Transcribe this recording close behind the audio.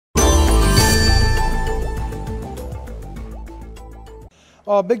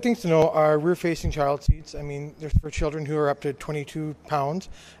Well, big things to know are rear-facing child seats. I mean, they're for children who are up to 22 pounds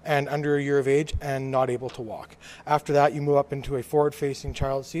and under a year of age and not able to walk. After that, you move up into a forward-facing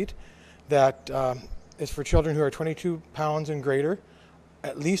child seat that is for children who are 22 pounds and greater,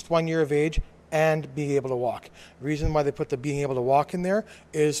 at least 1 year of age, and being able to walk. The reason why they put the being able to walk in there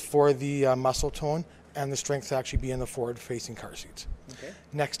is for the muscle tone and the strength to actually be in the forward-facing car seats. Okay.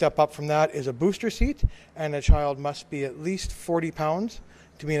 Next step up from that is a booster seat, and a child must be at least 40 pounds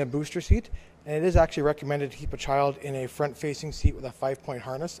to be in a booster seat. And it is actually recommended to keep a child in a front-facing seat with a 5-point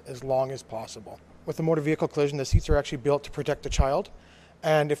harness as long as possible. With a motor vehicle collision, the seats are actually built to protect the child,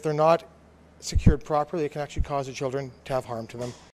 and if they're not secured properly, it can actually cause the children to have harm to them.